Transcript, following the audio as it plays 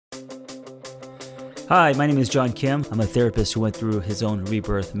Hi, my name is John Kim. I'm a therapist who went through his own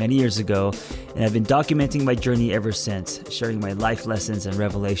rebirth many years ago, and I've been documenting my journey ever since, sharing my life lessons and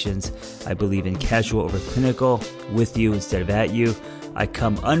revelations. I believe in casual over clinical, with you instead of at you. I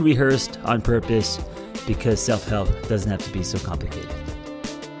come unrehearsed on purpose because self-help doesn't have to be so complicated.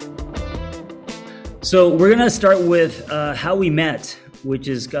 So we're going to start with how we met, which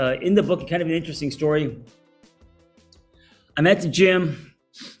is in the book, kind of an interesting story. I'm at the gym.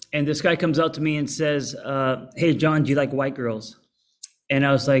 And this guy comes up to me and says, hey, John, do you like white girls? And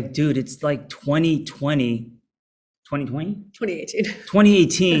I was like, dude, it's like 2020. 2020? 2018.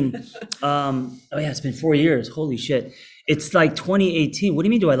 2018. Oh, yeah, it's been 4 years. Holy shit. It's like 2018. What do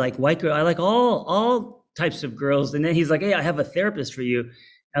you mean, do I like white girls? I like all types of girls. And then he's like, hey, I have a therapist for you.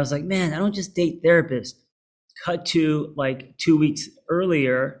 I was like, man, I don't just date therapists. Cut to like 2 weeks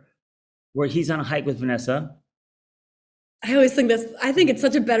earlier where he's on a hike with Vanessa. I always think I think it's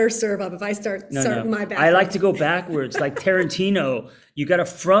such a better serve up if I start my back. I like to go backwards, like Tarantino. You got to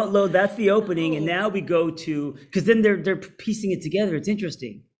front load. That's the opening. And now we go to, because then they're piecing it together. It's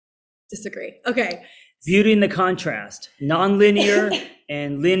interesting. Disagree. Okay. Beauty in the contrast, non-linear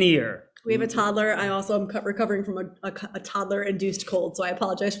and linear. We have a toddler. I also am recovering from a toddler-induced cold, so I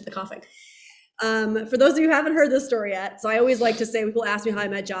apologize for the coughing. For those of you who haven't heard this story yet, so I always like to say, people ask me how I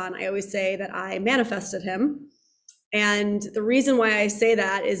met John. I always say that I manifested him. And the reason why I say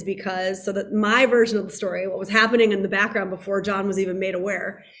that is because, so that my version of the story, what was happening in the background before John was even made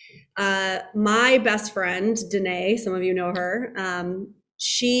aware, my best friend, Danae, some of you know her,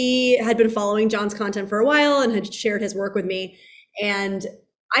 she had been following John's content for a while and had shared his work with me. And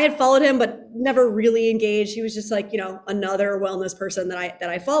I had followed him, but never really engaged. He was just like, another wellness person that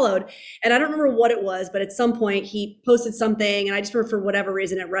I followed. And I don't remember what it was, but at some point he posted something, and I just remember for whatever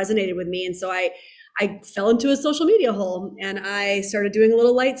reason it resonated with me. And so I fell into a social media hole and I started doing a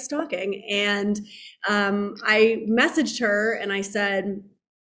little light stalking. And I messaged her and I said,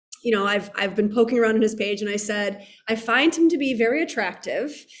 I've been poking around on his page, and I said, I find him to be very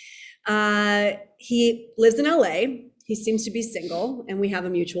attractive. He lives in LA. He seems to be single, and we have a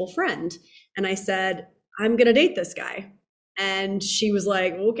mutual friend. And I said, I'm going to date this guy. And she was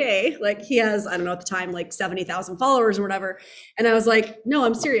like, okay, like he has, I don't know at the time, like 70,000 followers or whatever. And I was like, no,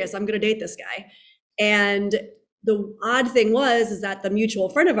 I'm serious. I'm going to date this guy. And the odd thing is that the mutual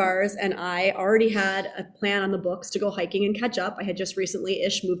friend of ours and I already had a plan on the books to go hiking and catch up. I had just recently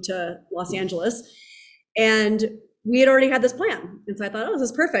moved to Los Angeles, and we had already had this plan. And so I thought, oh,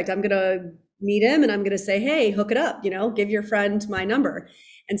 this is perfect. I'm going to meet him and I'm going to say, hey, hook it up, give your friend my number.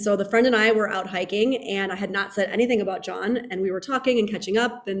 And so the friend and I were out hiking, and I had not said anything about John, and we were talking and catching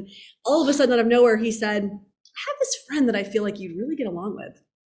up. And all of a sudden out of nowhere, he said, I have this friend that I feel like you'd really get along with.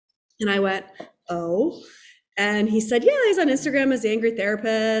 And I went, oh. And he said, yeah, he's on Instagram as the Angry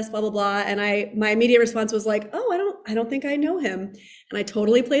Therapist, blah, blah, blah. And my immediate response was like, oh, I don't think I know him. And I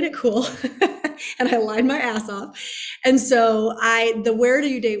totally played it cool. And I lied my ass off. And so the where do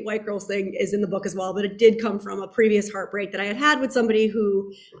you date white girls thing is in the book as well, but it did come from a previous heartbreak that I had with somebody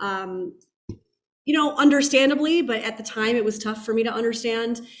who, understandably, but at the time it was tough for me to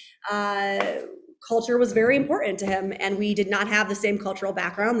understand, culture was very important to him, and we did not have the same cultural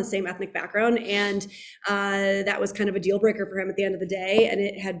background, the same ethnic background. And that was kind of a deal breaker for him at the end of the day. And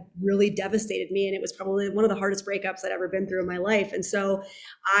it had really devastated me. And it was probably one of the hardest breakups I'd ever been through in my life. And so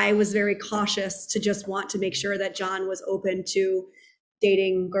I was very cautious to just want to make sure that John was open to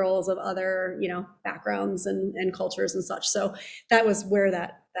dating girls of other, backgrounds and cultures and such. So that was where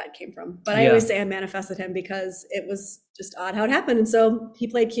that came from. But I always say I manifested him because it was just odd how it happened. And so he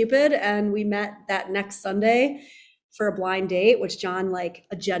played Cupid, and we met that next Sunday for a blind date, which John, like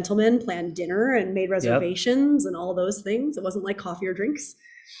a gentleman, planned dinner and made reservations and all those things. It wasn't like coffee or drinks.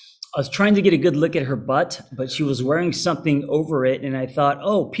 I was trying to get a good look at her butt, but she was wearing something over it. And I thought,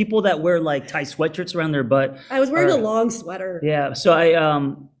 oh, people that wear like tight sweatshirts around their butt. I was wearing a long sweater. Yeah. So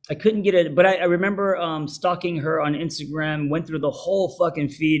I couldn't get it, but I remember stalking her on Instagram, went through the whole fucking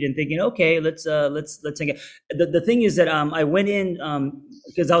feed and thinking, okay, let's take it. The thing is that I went in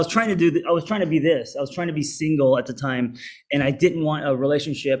because I was trying to be this. I was trying to be single at the time, and I didn't want a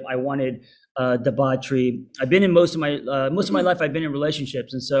relationship. I wanted debauchery. I've been in most of my life. I've been in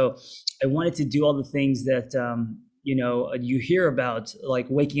relationships, and so I wanted to do all the things that you hear about, like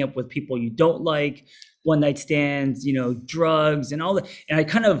waking up with people you don't like, one night stands, drugs and all that. And I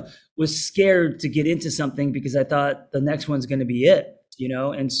kind of was scared to get into something because I thought the next one's going to be it,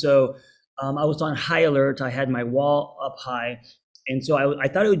 And so I was on high alert. I had my wall up high, and so I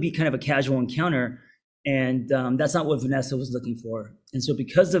thought it would be kind of a casual encounter, and that's not what Vanessa was looking for. And so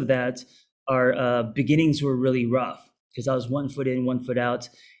because of that, our beginnings were really rough because I was 1 foot in, 1 foot out.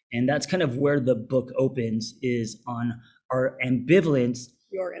 And that's kind of where the book opens, is on our ambivalence.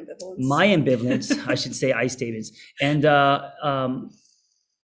 Your ambivalence. My ambivalence, I should say, I statements. And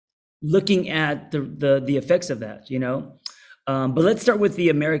looking at the effects of that, you know. But let's start with the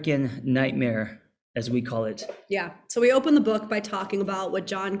American nightmare, as we call it. Yeah. So we open the book by talking about what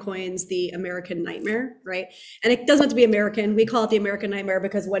John coins the American nightmare, right? And it doesn't have to be American. We call it the American nightmare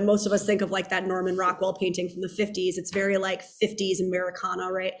because when most of us think of like that Norman Rockwell painting from the 50s, it's very like 50s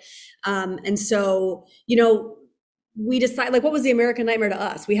Americana, right? And so, you know, we decide, like, what was the American nightmare to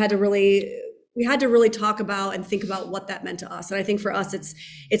us? We had to really talk about and think about what that meant to us. And I think for us, it's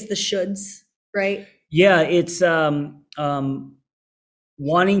the shoulds, right? Yeah, it's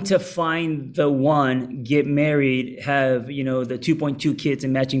wanting to find the one, get married, have, you know, the 2.2 kids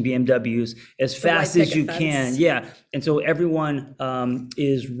and matching BMWs as fast as you can. Yeah. And so everyone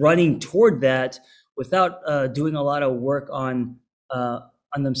is running toward that without doing a lot of work on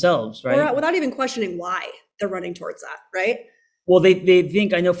themselves, right? Or without even questioning why they're running towards that, right? Well, they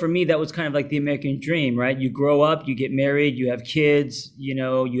think, I know for me, that was kind of like the American dream, right? You grow up, you get married, you have kids, you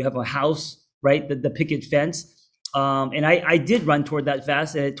know, you have a house, right? The picket fence. And I did run toward that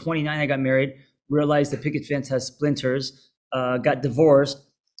fast. At 29, I got married, realized the picket fence has splinters, got divorced.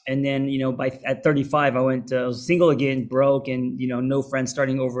 And then, you know, at 35, I was single again, broke, and, you know, no friends,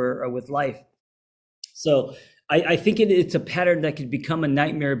 starting over with life. So I think it's a pattern that could become a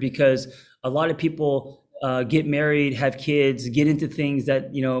nightmare because a lot of people get married, have kids, get into things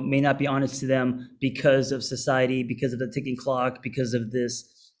that, you know, may not be honest to them because of society, because of the ticking clock, because of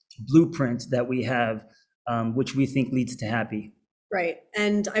this blueprint that we have, which we think leads to happy. Right.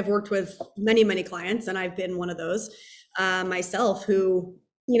 And I've worked with many, many clients, and I've been one of those myself who,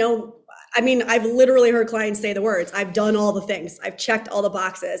 you know, I mean, I've literally heard clients say the words, I've done all the things. I've checked all the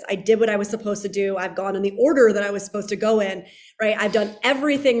boxes. I did what I was supposed to do. I've gone in the order that I was supposed to go in, right? I've done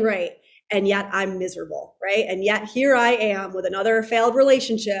everything right. And yet I'm miserable, right? And yet here I am with another failed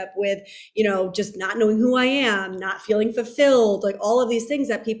relationship, with, you know, just not knowing who I am, not feeling fulfilled, like all of these things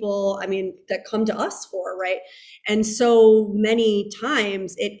that people, I mean, that come to us for, right? And so many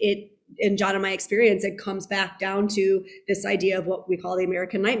times in John and my experience, it comes back down to this idea of what we call the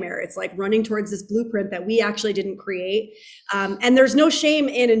American nightmare. It's like running towards this blueprint that we actually didn't create. And there's no shame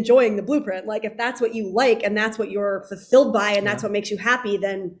in enjoying the blueprint. Like, if that's what you like and that's what you're fulfilled by and that's what makes you happy,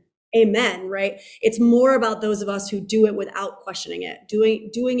 then amen, right? It's more about those of us who do it without questioning it,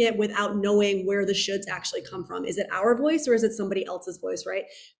 doing it without knowing where the shoulds actually come from. Is it our voice or is it somebody else's voice, right?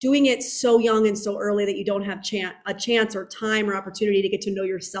 Doing it so young and so early that you don't have a chance or time or opportunity to get to know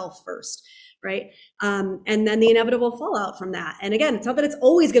yourself first, right? And then the inevitable fallout from that. And again, it's not that it's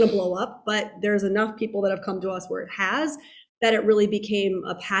always going to blow up, but there's enough people that have come to us where it has, that it really became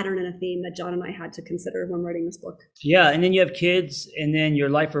a pattern and a theme that John and I had to consider when writing this book. Yeah, and then you have kids, and then your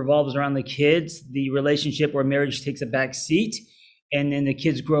life revolves around the kids, the relationship or marriage takes a back seat, and then the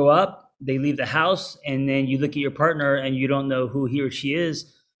kids grow up, they leave the house, and then you look at your partner and you don't know who he or she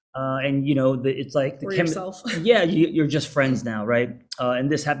is. And, you know, it's like the yourself. Yeah, you're just friends now, right?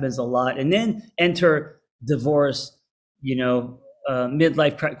 And this happens a lot. And then enter divorce, you know,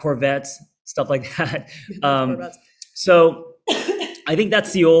 midlife Corvettes, stuff like that. So I think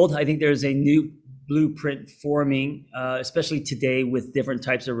that's the old. I think there's a new blueprint forming, especially today with different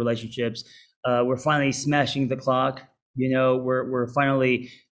types of relationships. We're finally smashing the clock. You know, we're finally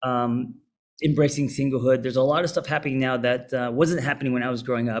embracing singlehood. There's a lot of stuff happening now that wasn't happening when I was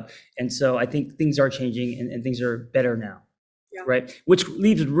growing up. And so I think things are changing and things are better now. Yeah. Right. Which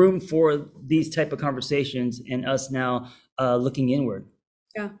leaves room for these type of conversations and us now looking inward.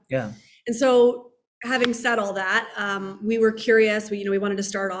 Yeah. Yeah. And so, having said all that, we were curious. We wanted to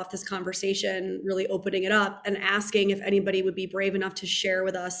start off this conversation really opening it up and asking if anybody would be brave enough to share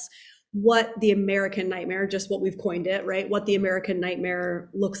with us what the American nightmare, just what we've coined it, right? What the American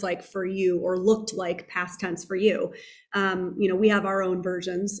nightmare looks like for you, or looked like past tense for you. We have our own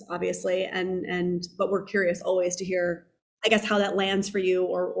versions, obviously, but we're curious always to hear, I guess, how that lands for you,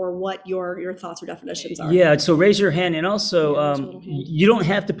 or what your thoughts or definitions are. Yeah, so raise your hand. And also, you don't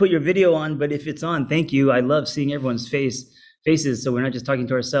have to put your video on, but if it's on, thank you. I love seeing everyone's faces, so we're not just talking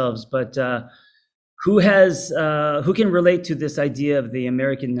to ourselves. But who can relate to this idea of the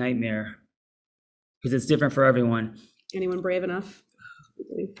American nightmare? Because it's different for everyone. Anyone brave enough?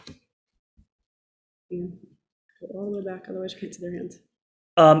 Yeah. Go all the way back, otherwise you can't see their hands.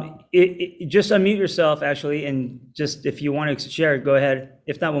 Just unmute yourself, actually, and just if you want to share it, go ahead.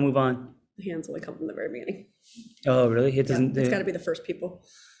 If not, we'll move on. The hands only come from the very beginning. Oh, really? It doesn't. It's got to be the first people.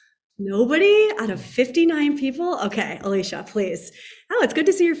 Nobody out of 59 people? Okay, Alicia, please. Oh, it's good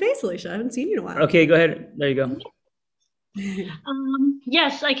to see your face, Alicia. I haven't seen you in a while. Okay, go ahead. There you go.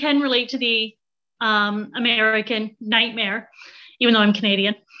 Yes, I can relate to the American nightmare, even though I'm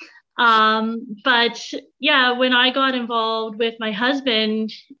Canadian. But yeah, when I got involved with my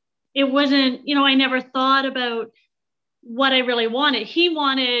husband, it wasn't, I never thought about what I really wanted. He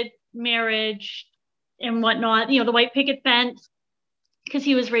wanted marriage and whatnot, the white picket fence, because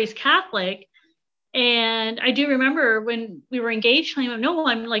he was raised Catholic. And I do remember when we were engaged, telling him, no,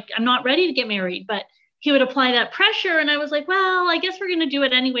 I'm not ready to get married. But he would apply that pressure. And I was like, well, I guess we're going to do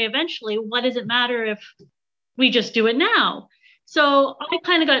it anyway eventually. What does it matter if we just do it now? So I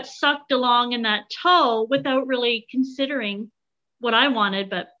kind of got sucked along in that tow without really considering what I wanted.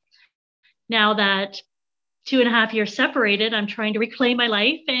 But now that 2.5 years separated, I'm trying to reclaim my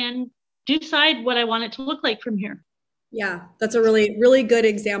life and decide what I want it to look like from here. Yeah, that's a really, really good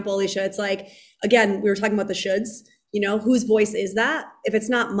example, Alicia. It's like, again, we were talking about the shoulds, whose voice is that? If it's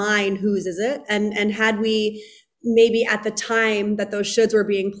not mine, whose is it? And had we maybe at the time that those shoulds were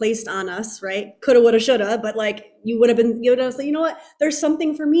being placed on us, right? Coulda, woulda, shoulda, but like you would have said, you know what? There's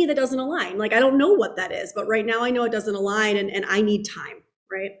something for me that doesn't align. Like, I don't know what that is, but right now I know it doesn't align and I need time,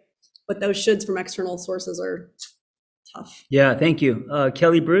 right? But those shoulds from external sources are tough. Yeah, thank you.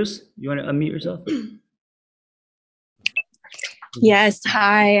 Kelly Bruce, you want to unmute yourself? Yes,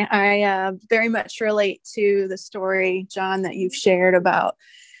 hi. I very much relate to the story, John, that you've shared about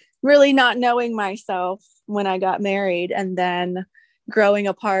really not knowing myself when I got married and then growing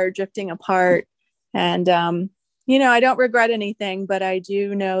apart, drifting apart. And, I don't regret anything, but I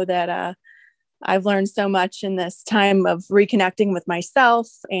do know that I've learned so much in this time of reconnecting with myself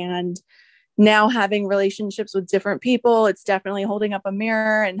and now having relationships with different people. It's definitely holding up a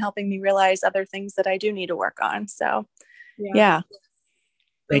mirror and helping me realize other things that I do need to work on. So yeah.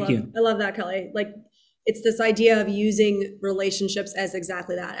 Thank you. I love that, Kelly. Like, it's this idea of using relationships as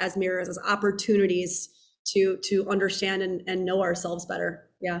exactly that, as mirrors, as opportunities to understand and know ourselves better.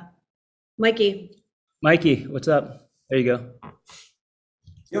 Yeah. Mikey, what's up? There you go.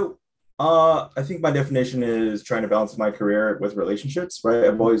 Yo, I think my definition is trying to balance my career with relationships, right?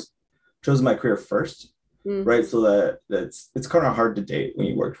 I've always chosen my career first, right? So it's kind of hard to date when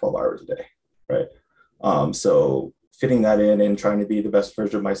you work 12 hours a day, right? So fitting that in and trying to be the best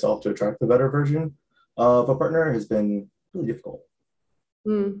version of myself to attract the better version of a partner has been really difficult.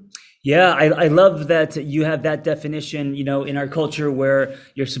 Yeah, I love that you have that definition, in our culture where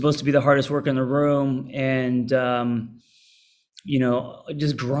you're supposed to be the hardest worker in the room and,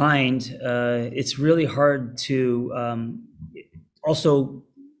 just grind. It's really hard to also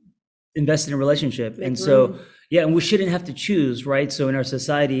invest in a relationship. And so, yeah, and we shouldn't have to choose, right? So in our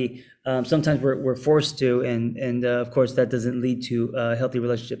society, sometimes we're forced to, and of course that doesn't lead to healthy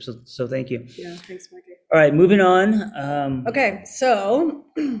relationships. So thank you. Yeah, thanks, Mikey. All right, moving on. Okay, so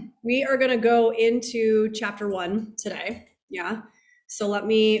we are going to go into chapter 1 today. Yeah. So let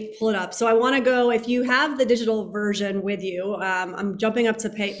me pull it up. So I want to go, if you have the digital version with you, I'm jumping up to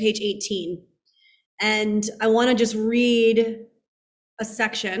page 18. And I want to just read a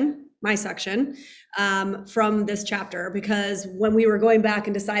section, my section, from this chapter, because when we were going back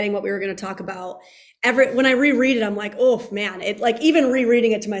and deciding what we were going to talk about, when I reread it, I'm like, oh man, it like even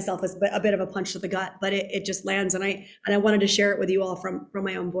rereading it to myself is a bit of a punch to the gut, but it just lands. And I wanted to share it with you all from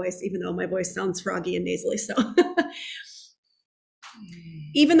my own voice, even though my voice sounds froggy and nasally. So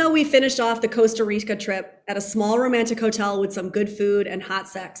even though we finished off the Costa Rica trip at a small romantic hotel with some good food and hot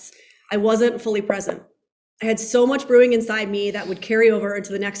sex, I wasn't fully present. I had so much brewing inside me that would carry over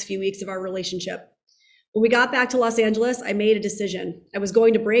into the next few weeks of our relationship. When we got back to Los Angeles, I made a decision. I was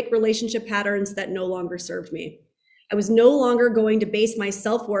going to break relationship patterns that no longer served me. I was no longer going to base my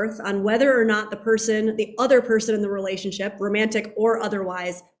self-worth on whether or not the other person in the relationship, romantic or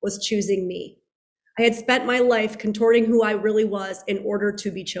otherwise, was choosing me. I had spent my life contorting who I really was in order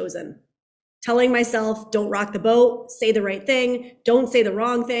to be chosen. Telling myself, don't rock the boat, say the right thing, don't say the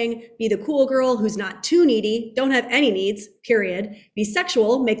wrong thing, be the cool girl who's not too needy, don't have any needs, period. Be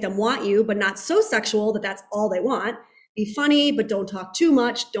sexual, make them want you, but not so sexual that that's all they want. Be funny, but don't talk too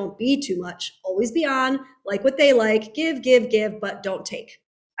much, don't be too much. Always be on, like what they like, give, but don't take.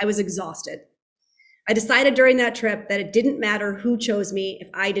 I was exhausted. I decided during that trip that it didn't matter who chose me if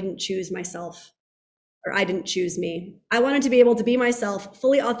I didn't choose myself. Or I didn't choose me. I wanted to be able to be myself,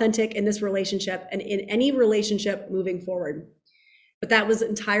 fully authentic in this relationship and in any relationship moving forward. But that was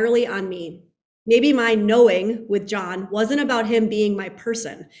entirely on me. Maybe my knowing with John wasn't about him being my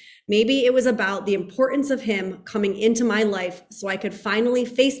person. Maybe it was about the importance of him coming into my life so I could finally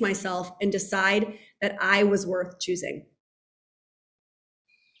face myself and decide that I was worth choosing.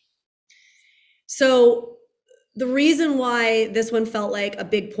 So the reason why this one felt like a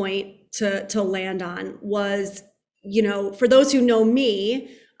big point to land on was for those who know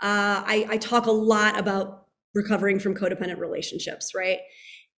me, I talk a lot about recovering from codependent relationships, right?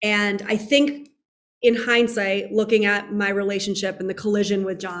 And I think in hindsight, looking at my relationship and the collision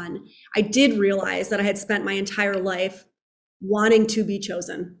with John, I did realize that I had spent my entire life wanting to be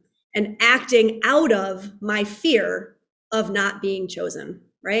chosen and acting out of my fear of not being chosen,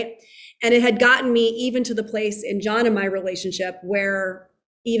 right? And it had gotten me even to the place in John and my relationship where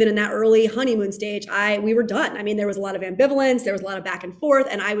even in that early honeymoon stage, we were done. I mean, there was a lot of ambivalence, there was a lot of back and forth,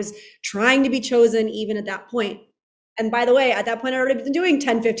 and I was trying to be chosen even at that point. And by the way, at that point, I'd already been doing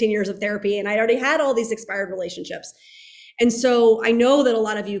 10, 15 years of therapy, and I'd already had all these expired relationships. And so I know that a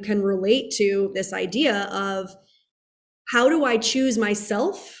lot of you can relate to this idea of, how do I choose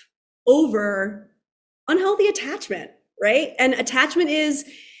myself over unhealthy attachment, right? And attachment is,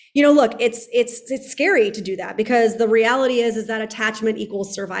 look, it's scary to do that, because the reality is that attachment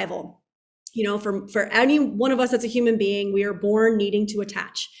equals survival. For any one of us that's a human being, we are born needing to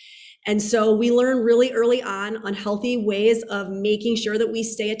attach. And so we learn really early on unhealthy ways of making sure that we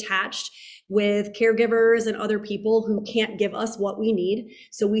stay attached with caregivers and other people who can't give us what we need.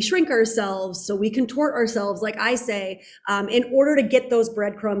 So we shrink ourselves, so we contort ourselves, like I say, in order to get those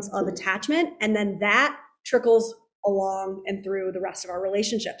breadcrumbs of attachment. And then that trickles along and through the rest of our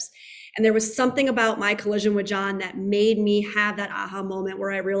relationships. And there was something about my collision with John that made me have that aha moment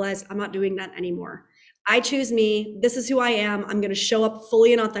where I realized I'm not doing that anymore. I choose me. This is who I am. I'm going to show up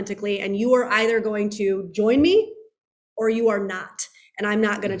fully and authentically. And you are either going to join me or you are not. And I'm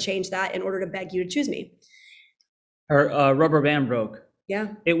not going to change that in order to beg you to choose me. Her rubber band broke.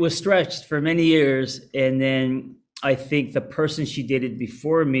 Yeah. It was stretched for many years. And then I think the person she dated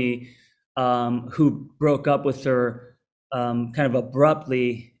before me, who broke up with her kind of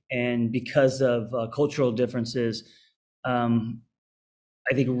abruptly and because of cultural differences,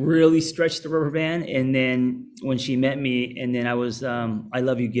 I think really stretched the rubber band. And then when she met me, and then I was, I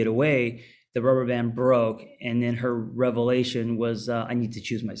love you, get away, the rubber band broke. And then her revelation was, I need to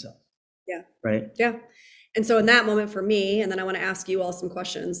choose myself. Yeah. Right. Yeah. And so in that moment for me, and then I want to ask you all some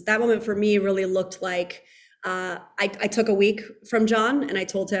questions, that moment for me really looked like, I took a week from John and I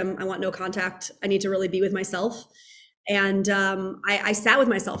told him, I want no contact. I need to really be with myself. And I sat with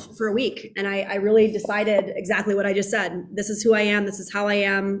myself for a week, and I really decided exactly what I just said. This is who I am. This is how I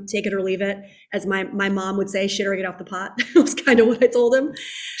am. Take it or leave it. As my mom would say, shit or get off the pot. was kind of what I told him.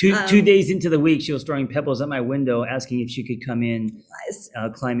 Two days into the week, she was throwing pebbles at my window, asking if she could come in,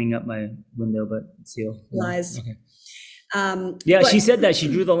 Lies. Climbing up my window, but still. Lies. Okay. But she said that. She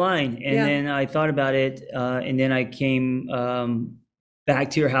drew the line. And Yeah. then I thought about it. And then I came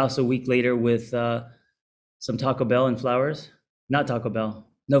back to your house a week later with some Taco Bell and flowers. Not Taco Bell.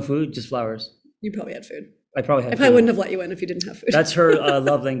 No food, just flowers. You probably had food. I probably had I food. probably wouldn't have let you in if you didn't have food. That's her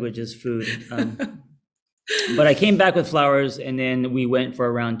love language is food. But I came back with flowers, and then we went for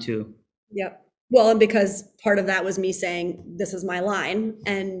a round 2. Yep. Well, and because part of that was me saying, this is my line,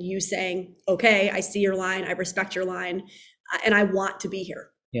 and you saying, okay, I see your line, I respect your line, and I want to be here.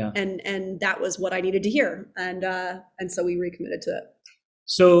 Yeah. And that was what I needed to hear. And so we recommitted to it.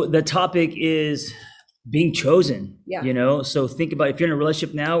 So the topic is being chosen. Yeah. So think about, if you're in a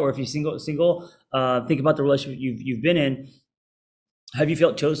relationship now, or if you're single, think about the relationship you've been in. Have you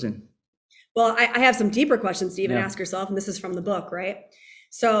felt chosen? Well, I have some deeper questions to even ask yourself, and this is from the book, right?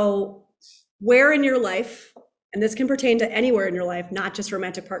 So where in your life, and this can pertain to anywhere in your life, not just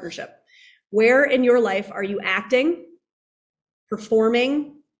romantic partnership, where in your life are you acting,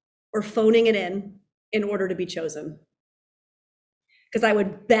 performing, or phoning it in order to be chosen? Because I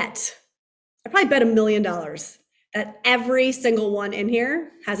would bet, I'd probably bet $1 million that every single one in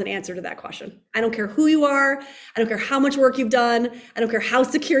here has an answer to that question. I don't care who you are. I don't care how much work you've done. I don't care how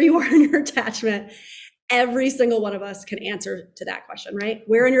secure you are in your attachment. Every single one of us can answer to that question, right?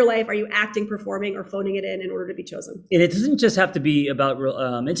 Where in your life are you acting, performing, or phoning it in order to be chosen? And it doesn't just have to be about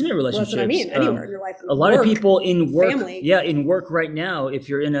intimate relationships. Well, that's what I mean. Anywhere in your life. A lot of people in work, family. in work right now, if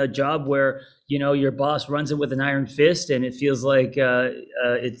you're in a job where, your boss runs it with an iron fist and it feels like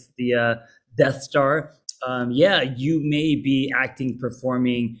it's the Death Star, you may be acting,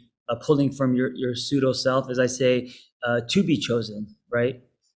 performing, pulling from your pseudo self, as I say, to be chosen, right?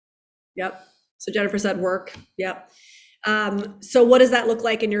 Yep. So Jennifer said work. Yep. So what does that look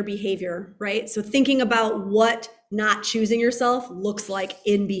like in your behavior, right? So thinking about what not choosing yourself looks like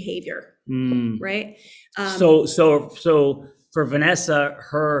in behavior, right? So for Vanessa,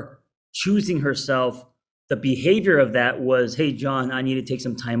 her choosing herself, the behavior of that was, hey, John, I need to take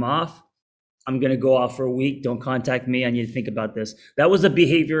some time off. I'm going to go off for a week. Don't contact me. I need to think about this. That was a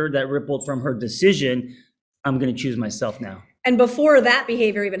behavior that rippled from her decision. I'm going to choose myself now. And before that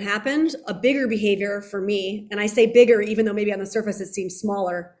behavior even happened, a bigger behavior for me, and I say bigger, even though maybe on the surface it seems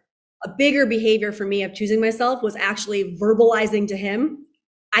smaller, a bigger behavior for me of choosing myself was actually verbalizing to him,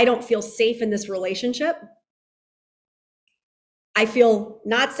 I don't feel safe in this relationship. I feel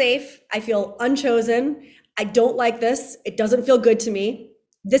not safe. I feel unchosen. I don't like this. It doesn't feel good to me.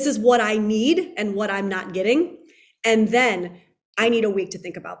 This is what I need and what I'm not getting. And then I need a week to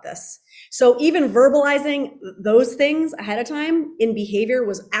think about this. So even verbalizing those things ahead of time in behavior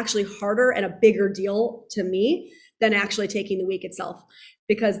was actually harder and a bigger deal to me than actually taking the week itself.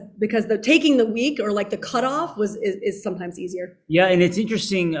 Because the taking the week or like the cutoff is sometimes easier. Yeah, and it's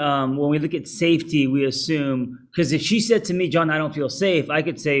interesting when we look at safety, we assume, because if she said to me, John, I don't feel safe, I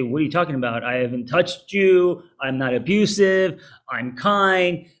could say, what are you talking about? I haven't touched you. I'm not abusive. I'm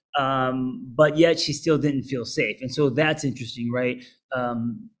kind. But yet she still didn't feel safe. And so that's interesting, right?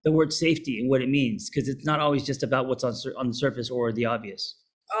 The word safety and what it means, because it's not always just about what's on the surface or the obvious.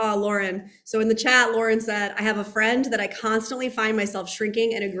 Oh, Lauren. So in the chat, Lauren said, I have a friend that I constantly find myself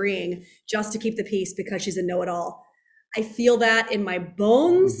shrinking and agreeing just to keep the peace because she's a know-it-all. I feel that in my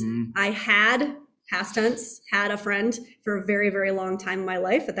bones. Mm-hmm. I had, past tense, had a friend for a very, very long time in my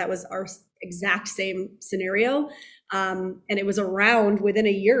life that was our exact same scenario. And it was around within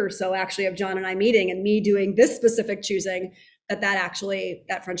a year or so actually of John and I meeting and me doing this specific choosing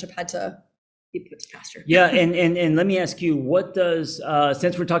that friendship had to be put to pasture. Yeah. And let me ask you, what does,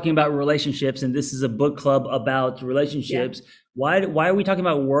 since we're talking about relationships and this is a book club about relationships, why are we talking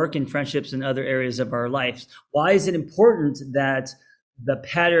about work and friendships and other areas of our lives? Why is it important that the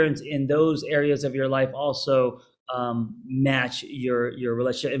patterns in those areas of your life also match your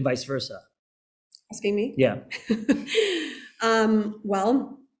relationship and vice versa? Asking me? Yeah.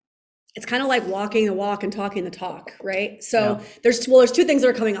 Well, it's kind of like walking the walk and talking the talk, right? So there's two things that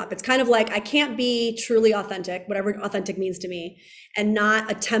are coming up. It's kind of like I can't be truly authentic, whatever authentic means to me, and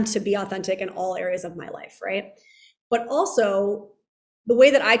not attempt to be authentic in all areas of my life, right? But also, the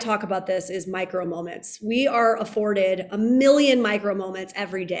way that I talk about this is micro moments. We are afforded a million micro moments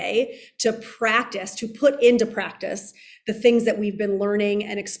every day to practice, to put into practice the things that we've been learning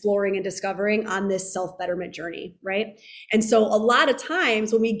and exploring and discovering on this self-betterment journey, right? And so a lot of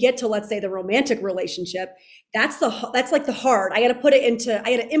times when we get to, let's say, the romantic relationship, that's like the hard. I got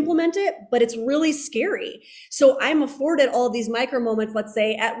to implement it, but it's really scary. So I'm afforded all these micro moments, let's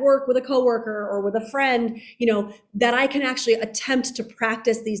say at work with a coworker or with a friend, that I can actually attempt to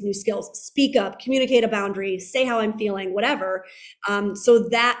practice these new skills, speak up, communicate a boundary, say how I'm feeling, whatever. So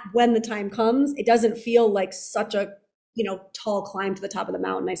that when the time comes, it doesn't feel like such a, tall climb to the top of the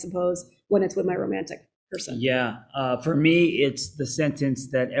mountain, I suppose, when it's with my romantic person. Yeah. For me, it's the sentence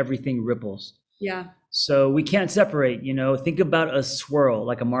that everything ripples. Yeah. So we can't separate, think about a swirl,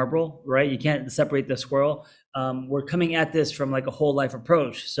 like a marble, right? You can't separate the swirl. We're coming at this from like a whole life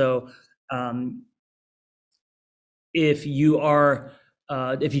approach. So if you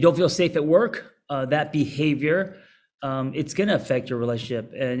don't feel safe at work, that behavior, it's going to affect your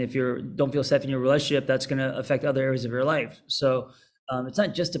relationship. And if you don't feel safe in your relationship, that's going to affect other areas of your life. So it's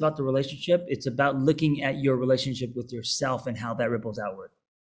not just about the relationship. It's about looking at your relationship with yourself and how that ripples outward.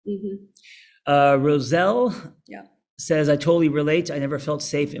 Mm-hmm. Roselle says, I totally relate. I never felt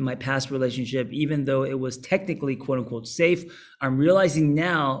safe in my past relationship, even though it was technically quote unquote safe. I'm realizing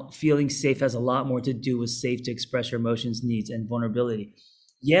now feeling safe has a lot more to do with safe to express your emotions, needs, and vulnerability.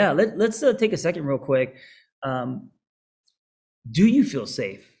 Yeah, let's take a second real quick. Do you feel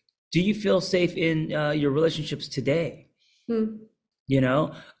safe? Do you feel safe in your relationships today?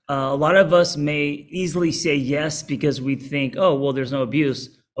 A lot of us may easily say yes because we think, oh, well, there's no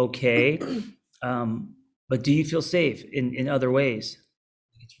abuse. Okay. But do you feel safe in other ways?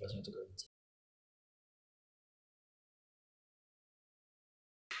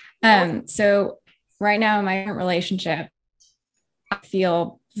 So right now in my current relationship, I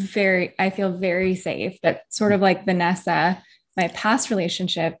feel very safe. But sort of like Vanessa, my past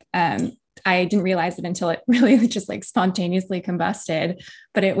relationship, I didn't realize it until it really just like spontaneously combusted,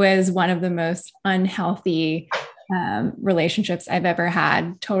 but it was one of the most unhealthy relationships I've ever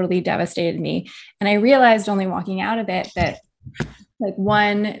had. Totally devastated me. And I realized only walking out of it that like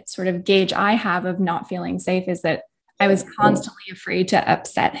one sort of gauge I have of not feeling safe is that I was constantly afraid to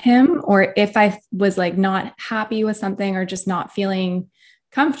upset him, or if I was like not happy with something or just not feeling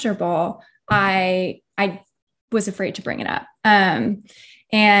comfortable, I was afraid to bring it up. And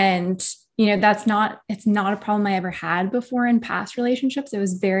it's not a problem I ever had before in past relationships. It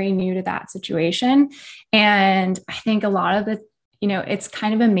was very new to that situation. And I think a lot of you know, it's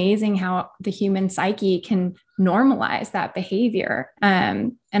kind of amazing how the human psyche can normalize that behavior.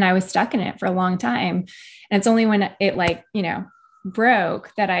 And I was stuck in it for a long time. And it's only when it like, you know,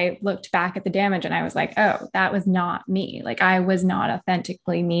 broke that I looked back at the damage and I was like, oh, that was not me. Like I was not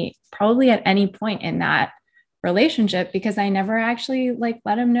authentically me, probably at any point in that relationship, because I never actually like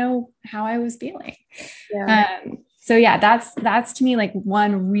let him know how I was feeling. Yeah. So yeah, that's to me like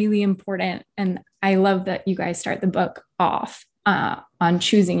one really important, and I love that you guys start the book off on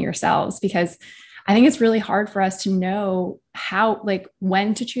choosing yourselves, because I think it's really hard for us to know how, like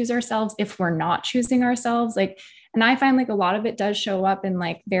when to choose ourselves if we're not choosing ourselves. Like, and I find like a lot of it does show up in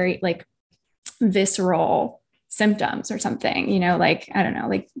like very like visceral symptoms or something, you know, like, I don't know,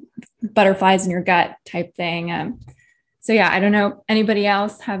 like butterflies in your gut type thing. So yeah, I don't know. Anybody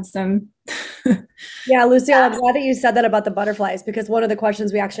else have some? Yeah, Lucille, I'm glad that you said that about the butterflies, because one of the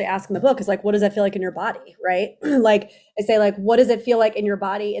questions we actually ask in the book is like, what does that feel like in your body, right? Like I say, like, what does it feel like in your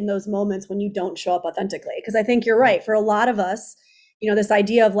body in those moments when you don't show up authentically? Because I think you're right. For a lot of us, you know, this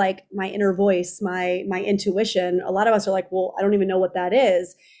idea of like my inner voice, my intuition, a lot of us are like, well, I don't even know what that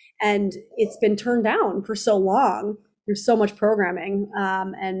is. And it's been turned down for so long. There's so much programming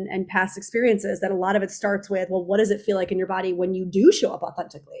and past experiences that a lot of it starts with, well, what does it feel like in your body when you do show up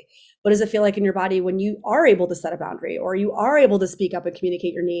authentically? What does it feel like in your body when you are able to set a boundary or you are able to speak up and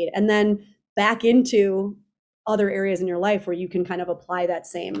communicate your need? And then back into other areas in your life where you can kind of apply that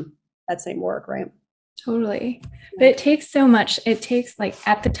same work, right? Totally. But it takes so much. It takes like,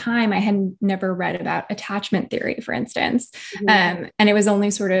 at the time I had never read about attachment theory, for instance. And it was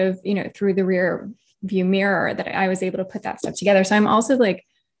only sort of, you know, through the rear view mirror that I was able to put that stuff together. So I'm also like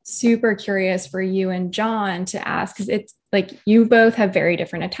super curious for you and John to ask, because it's like you both have very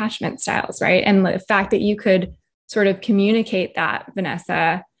different attachment styles, right? And the fact that you could sort of communicate that,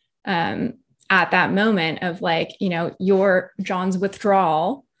 Vanessa, at that moment of like, you know, your John's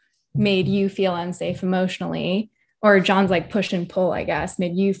withdrawal made you feel unsafe emotionally, or John's like push and pull, I guess,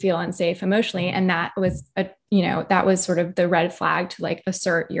 made you feel unsafe emotionally. And that was that was sort of the red flag to like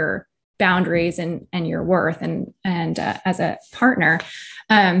assert your boundaries and your worth and as a partner.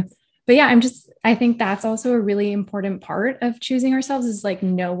 But yeah, I think that's also a really important part of choosing ourselves, is like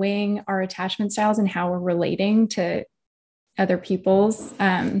knowing our attachment styles and how we're relating to other people's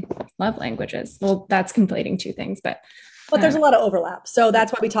love languages. Well, that's conflating two things, but there's a lot of overlap. So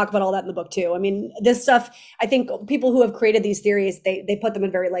that's why we talk about all that in the book too. I mean, this stuff, I think people who have created these theories, they put them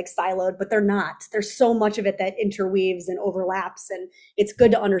in very like siloed, but they're not. There's so much of it that interweaves and overlaps. And it's good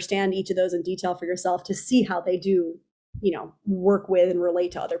to understand each of those in detail for yourself to see how they do, you know, work with and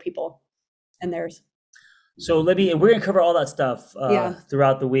relate to other people and theirs. So Libby, we're going to cover all that stuff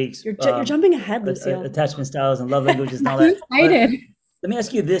throughout the weeks. You're jumping ahead, Lucille. Attachment styles and love languages and all that. Excited. Let me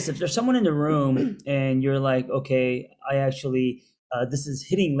ask you this. If there's someone in the room and you're like, okay, I actually, this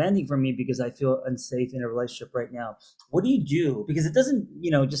is landing for me because I feel unsafe in a relationship right now. What do you do? Because it doesn't,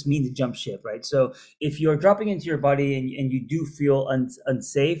 just mean to jump ship, right? So if you're dropping into your body and you do feel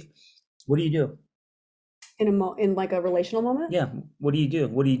unsafe, what do you do? In like a relational moment? Yeah. What do you do?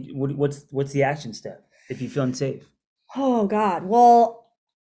 What's the action step if you feel unsafe? Oh God. Well,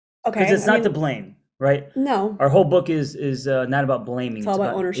 okay. Because it's not to blame. Right? No. Our whole book is not about blaming. It's all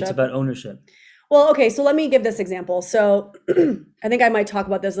about ownership. It's about ownership. Well, okay, so let me give this example. So I think I might talk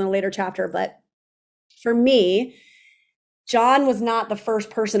about this in a later chapter, but for me, John was not the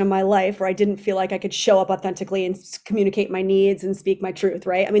first person in my life where I didn't feel like I could show up authentically and communicate my needs and speak my truth,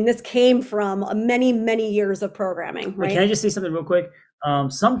 right? I mean, this came from many, many years of programming, right? Wait, can I just say something real quick?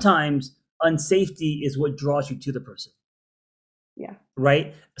 Sometimes unsafety is what draws you to the person. Yeah.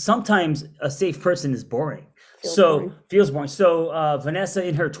 Right. Sometimes a safe person is boring. Feels boring. So Vanessa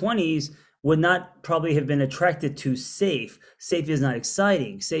in her 20s would not probably have been attracted to safe. Safe is not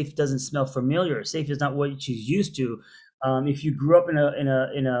exciting. Safe doesn't smell familiar. Safe is not what she's used to. If you grew up in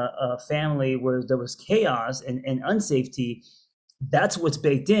a family where there was chaos and unsafety, that's what's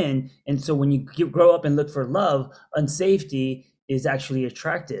baked in. And so when you grow up and look for love, unsafety is actually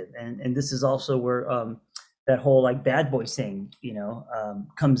attractive. And this is also where that whole like bad boy thing,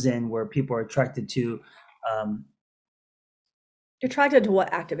 comes in, where people are attracted to. You're attracted to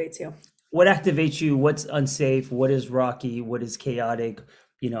what activates you. What activates you? What's unsafe? What is rocky? What is chaotic?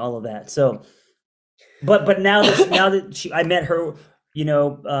 All of that. So, but now that I met her,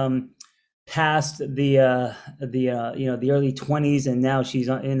 past the early 20s, and now she's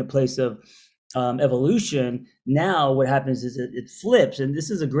in a place of evolution. Now what happens is it flips, and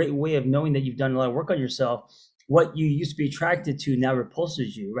this is a great way of knowing that you've done a lot of work on yourself. What you used to be attracted to now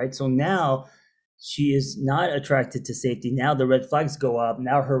repulses you, right? So now she is not attracted to safety. Now the red flags go up.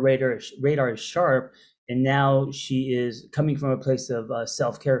 Now her radar is sharp, And now she is coming from a place of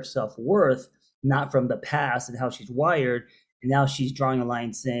self-care, self-worth, not from the past and how she's wired. And now she's drawing a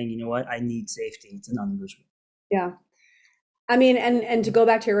line saying, you know what, I need safety. It's a non-negotiable. Yeah. I mean, and to go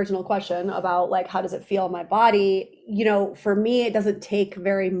back to your original question about like, how does it feel in my body? You know, for me, it doesn't take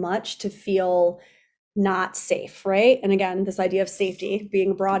very much to feel not safe, right? And again, this idea of safety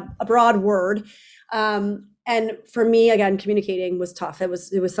being a broad word. And for me, again, communicating was tough. It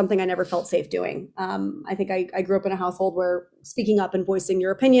was something I never felt safe doing. I think I grew up in a household where speaking up and voicing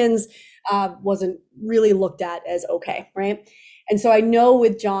your opinions wasn't really looked at as okay, right? And so I know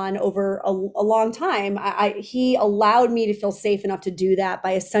with John over a long time, he allowed me to feel safe enough to do that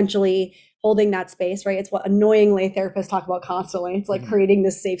by essentially holding that space, right? It's what annoying lay therapists talk about constantly. It's like creating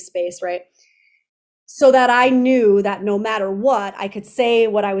this safe space, right? So that I knew that no matter what, I could say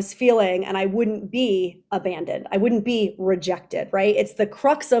what I was feeling and I wouldn't be abandoned. I wouldn't be rejected, right? It's the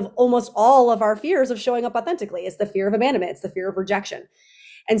crux of almost all of our fears of showing up authentically. It's the fear of abandonment. It's the fear of rejection.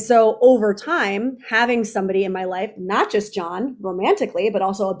 And so over time, having somebody in my life, not just John romantically, but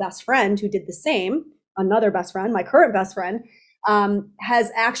also a best friend who did the same, another best friend, my current best friend,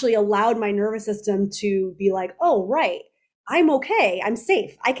 has actually allowed my nervous system to be like, oh, right. I'm okay. I'm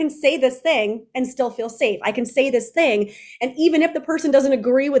safe. I can say this thing and still feel safe. I can say this thing. And even if the person doesn't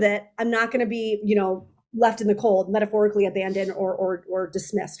agree with it, I'm not going to be, left in the cold, metaphorically abandoned or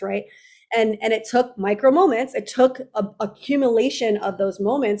dismissed. Right. And it took micro moments. It took a accumulation of those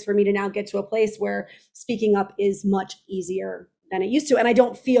moments for me to now get to a place where speaking up is much easier than it used to. And I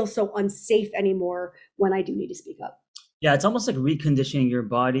don't feel so unsafe anymore when I do need to speak up. Yeah. It's almost like reconditioning your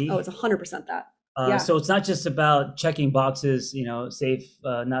body. Oh, it's 100% that. So it's not just about checking boxes, safe,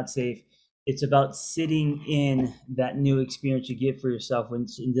 not safe. It's about sitting in that new experience you get for yourself,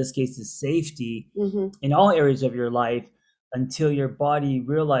 which in this case is safety in all areas of your life until your body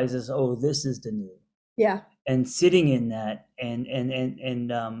realizes, oh, this is the new. Yeah. And sitting in that and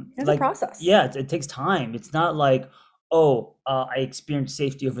it's a process. Yeah, it takes time. It's not like, I experienced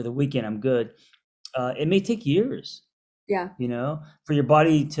safety over the weekend, I'm good. It may take years. Yeah. For your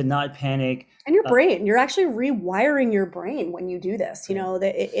body to not panic. And your brain, you're actually rewiring your brain when you do this.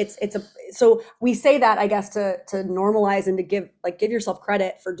 So we say that, I guess, to normalize and to give yourself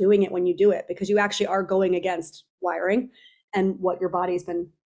credit for doing it when you do it, because you actually are going against wiring and what your body's been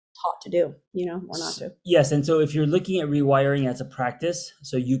taught to do, or not to. Yes. And so if you're looking at rewiring as a practice,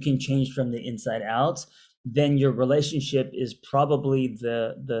 so you can change from the inside out, then your relationship is probably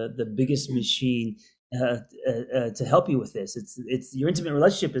the biggest machine to help you with this. It's your intimate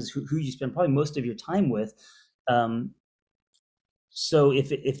relationship is who you spend probably most of your time with. So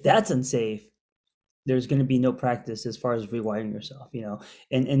if that's unsafe, there's going to be no practice as far as rewiring yourself,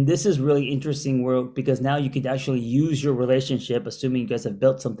 and this is really interesting world, because now you could actually use your relationship, assuming you guys have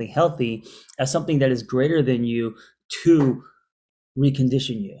built something healthy, as something that is greater than you to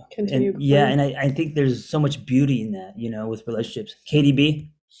recondition you. Continue. And I think there's so much beauty in that, with relationships. KDB.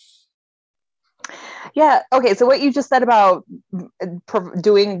 Yeah. Okay. So what you just said about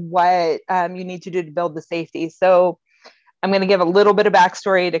doing what you need to do to build the safety. So I'm going to give a little bit of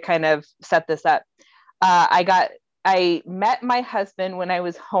backstory to kind of set this up. I met my husband when I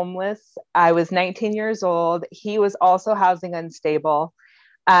was homeless. I was 19 years old. He was also housing unstable.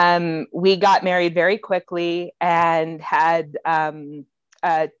 We got married very quickly and had,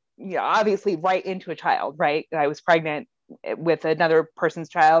 obviously right into a child, right? I was pregnant with another person's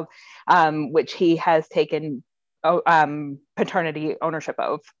child, which he has taken paternity ownership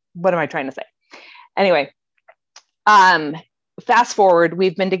of. What am I trying to say? Anyway, fast forward,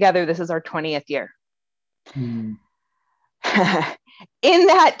 we've been together. This is our 20th year. In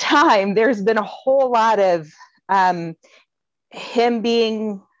that time, there's been a whole lot of him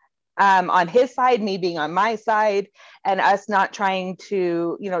being on his side, me being on my side, and us not trying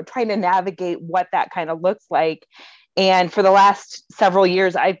to navigate what that kind of looks like. And for the last several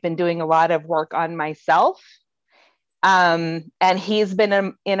years, I've been doing a lot of work on myself. And he's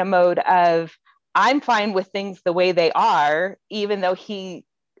been in a mode of, I'm fine with things the way they are, even though he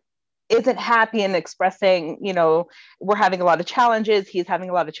isn't happy in expressing, we're having a lot of challenges. He's having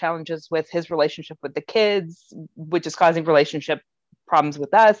a lot of challenges with his relationship with the kids, which is causing relationship problems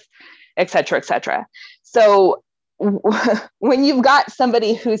with us, et cetera, et cetera. So when you've got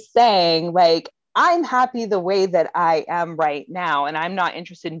somebody who's saying like, I'm happy the way that I am right now, and I'm not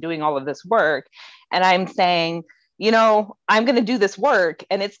interested in doing all of this work. And I'm saying, I'm going to do this work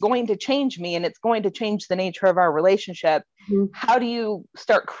and it's going to change me and it's going to change the nature of our relationship. Mm-hmm. How do you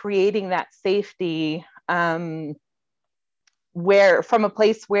start creating that safety where from a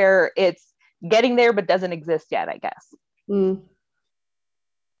place where it's getting there, but doesn't exist yet, I guess.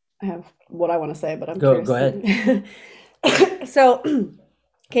 I have what I want to say, but I'm Go ahead. So,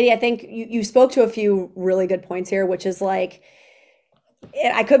 Katie, I think you spoke to a few really good points here, which is like,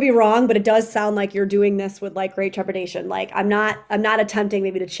 I could be wrong, but it does sound like you're doing this with like great trepidation. Like I'm not attempting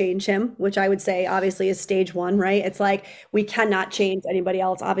maybe to change him, which I would say obviously is stage one, right? It's like we cannot change anybody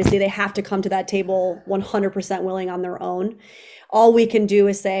else. Obviously, they have to come to that table 100% willing on their own. All we can do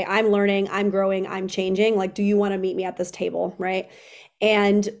is say, I'm learning, I'm growing, I'm changing. Like, do you want to meet me at this table, right?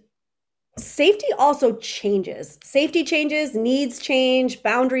 And safety also changes. Safety changes, needs change,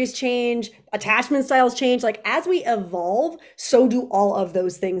 boundaries change, attachment styles change. Like as we evolve, so do all of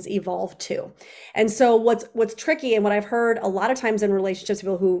those things evolve too. And so what's tricky and what I've heard a lot of times in relationships,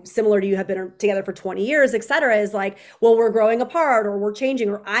 people who similar to you have been together for 20 years, et cetera, is like, well, we're growing apart or we're changing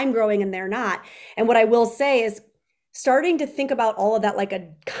or I'm growing and they're not. And what I will say is starting to think about all of that like a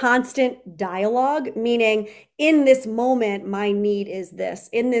constant dialogue, meaning in this moment, my need is this.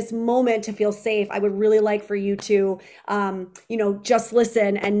 In this moment to feel safe, I would really like for you to, just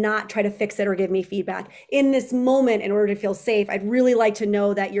listen and not try to fix it or give me feedback. In this moment, in order to feel safe, I'd really like to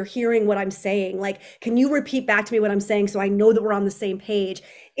know that you're hearing what I'm saying. Like, can you repeat back to me what I'm saying so I know that we're on the same page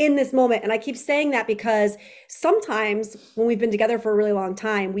in this moment? And I keep saying that because sometimes when we've been together for a really long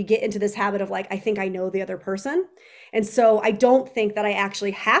time, we get into this habit of like, I think I know the other person. And so I don't think that I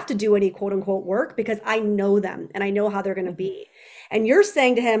actually have to do any quote unquote work because I know them and I know how they're going to be. And you're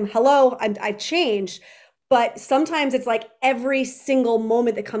saying to him, hello, I've changed. But sometimes it's like every single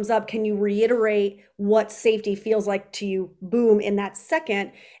moment that comes up, can you reiterate what safety feels like to you? Boom, in that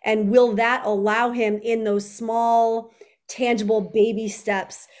second. And will that allow him in those small, tangible baby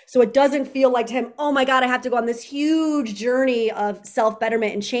steps, so it doesn't feel like to him, oh my God, I have to go on this huge journey of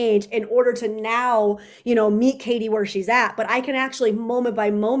self-betterment and change in order to now, meet Katie where she's at. But I can actually moment by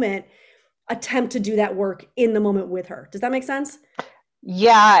moment attempt to do that work in the moment with her. Does that make sense?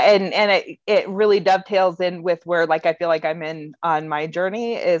 Yeah, and it really dovetails in with where like I feel like I'm in on my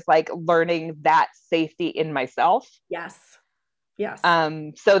journey is like learning that safety in myself. Yes.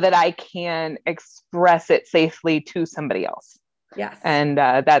 So that I can express it safely to somebody else. Yes. And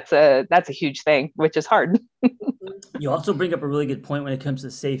that's a huge thing, which is hard. You also bring up a really good point when it comes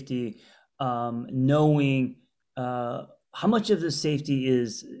to safety, knowing how much of the safety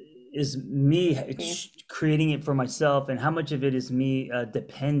is me creating it for myself, and how much of it is me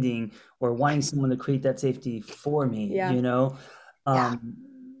depending or wanting someone to create that safety for me.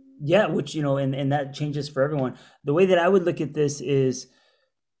 Yeah, which, and that changes for everyone. The way that I would look at this is,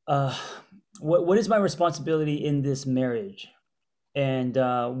 what is my responsibility in this marriage? And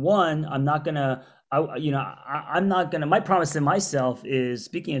one, I'm not gonna, my promise to myself is,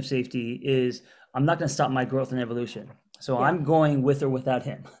 speaking of safety, is I'm not gonna stop my growth and evolution. So I'm going with or without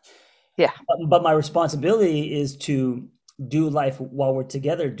him. Yeah. But my responsibility is to do life while we're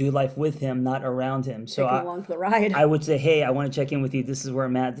together, do life with him, not around him. So along for the ride. I would say, hey, I want to check in with you. This is where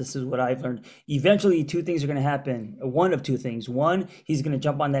I'm at. This is what I've learned. Eventually, two things are going to happen. One of two things. One, he's going to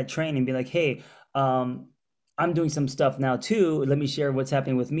jump on that train and be like, hey, I'm doing some stuff now too. Let me share what's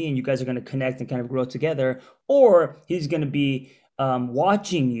happening with me, and you guys are going to connect and kind of grow together. Or he's going to be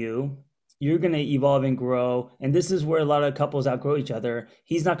watching you. You're going to evolve and grow. And this is where a lot of couples outgrow each other.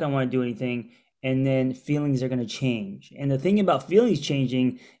 He's not going to want to do anything. And then feelings are going to change. And the thing about feelings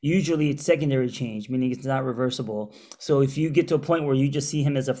changing, usually it's secondary change, meaning it's not reversible. So if you get to a point where you just see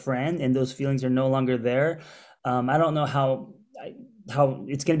him as a friend and those feelings are no longer there, I don't know how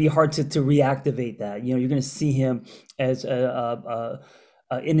it's going to be hard to reactivate that. You're going to see him as in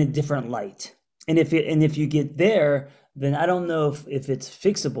a different light. And if you get there, then I don't know if it's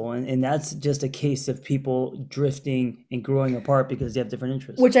fixable. And that's just a case of people drifting and growing apart because they have different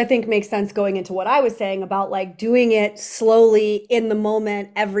interests. Which I think makes sense going into what I was saying about like doing it slowly in the moment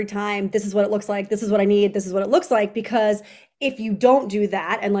every time. This is what it looks like. This is what I need. This is what it looks like. Because if you don't do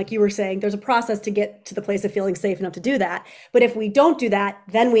that, and like you were saying, there's a process to get to the place of feeling safe enough to do that. But if we don't do that,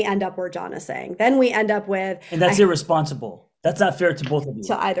 then we end up where John is saying. Then we end up with... And that's irresponsible. That's not fair to both of you.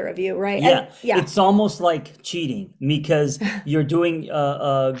 To either of you, right? Yeah. It's almost like cheating because you're doing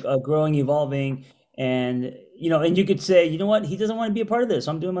growing, evolving, and and you could say, you know what, he doesn't want to be a part of this.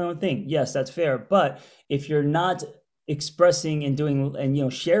 I'm doing my own thing. Yes, that's fair. But if you're not expressing and doing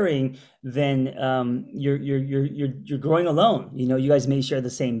and sharing, then you're growing alone. You guys may share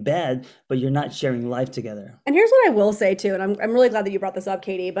the same bed, but you're not sharing life together. And here's what I will say too, and I'm really glad that you brought this up,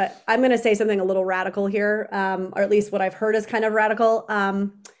 Katie, but I'm going to say something a little radical here, or at least what I've heard is kind of radical.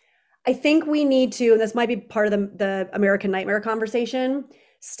 I think we need to, and this might be part of the American Nightmare conversation,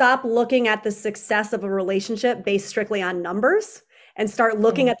 stop looking at the success of a relationship based strictly on numbers and start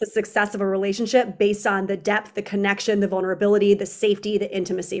looking at the success of a relationship based on the depth, the connection, the vulnerability, the safety, the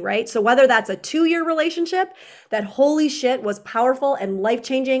intimacy, right? So whether that's a 2-year relationship that holy shit was powerful and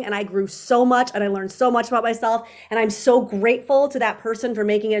life-changing, and I grew so much and I learned so much about myself, and I'm so grateful to that person for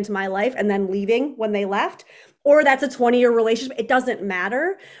making it into my life and then leaving when they left, or that's a 20-year relationship, it doesn't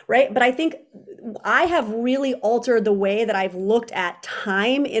matter, right? But I think I have really altered the way that I've looked at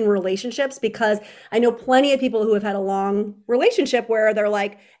time in relationships, because I know plenty of people who have had a long relationship where they're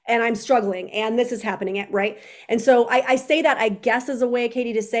like, and I'm struggling and this is happening, right? And so I say that, I guess, as a way,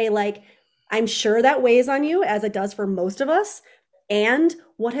 Katie, to say, like, I'm sure that weighs on you, as it does for most of us. And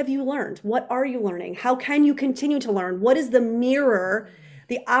what have you learned? What are you learning? How can you continue to learn? What is the mirror,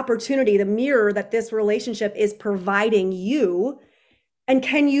 the opportunity, the mirror that this relationship is providing you? And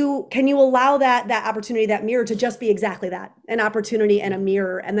can you allow that opportunity, that mirror, to just be exactly that, an opportunity and a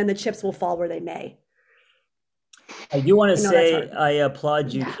mirror, and then the chips will fall where they may. I do want to say I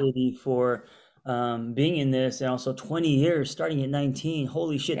applaud you, Katie, for being in this, and also 20 years, starting at 19.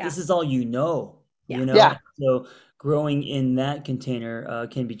 Holy shit, this is all you know. You know? So growing in that container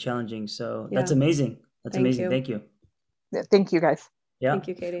can be challenging. So that's amazing. That's amazing. Thank you. Yeah, thank you, guys. Yeah. Thank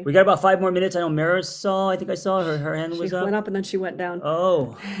you, Katie. We got about 5 more minutes. I know Mara saw, I think I saw her hand was up. She went up and then she went down.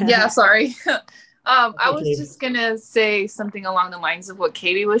 Oh. Yeah, sorry. I was just going to say something along the lines of what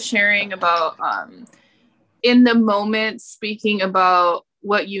Katie was sharing about in the moment, speaking about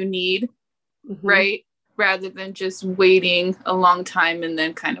what you need, right? Rather than just waiting a long time and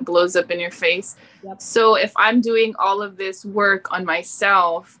then kind of blows up in your face. Yep. So if I'm doing all of this work on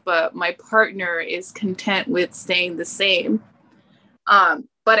myself, but my partner is content with staying the same,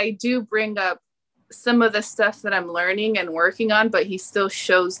 but I do bring up some of the stuff that I'm learning and working on, but he still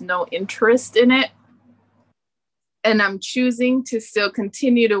shows no interest in it. And I'm choosing to still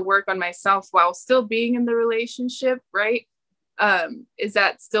continue to work on myself while still being in the relationship, right? Is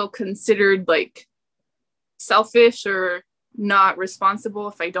that still considered like selfish or not responsible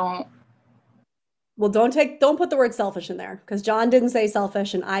if I don't? Well, don't put the word selfish in there, because John didn't say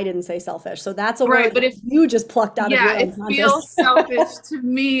selfish and I didn't say selfish. So that's a word but if you just plucked out of your it feels selfish to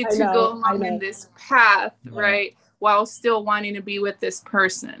me to go along in this path, right? While still wanting to be with this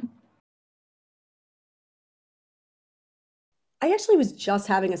person. I actually was just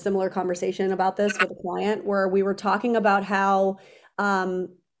having a similar conversation about this with a client, where we were talking about how, and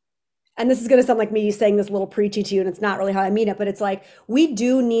this is going to sound like me saying this a little preachy to you, and it's not really how I mean it, but it's like, we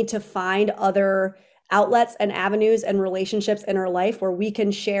do need to find other outlets and avenues and relationships in our life where we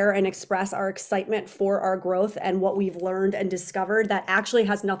can share and express our excitement for our growth and what we've learned and discovered that actually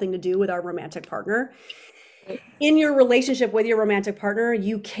has nothing to do with our romantic partner. In your relationship with your romantic partner,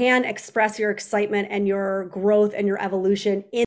 you can express your excitement and your growth and your evolution in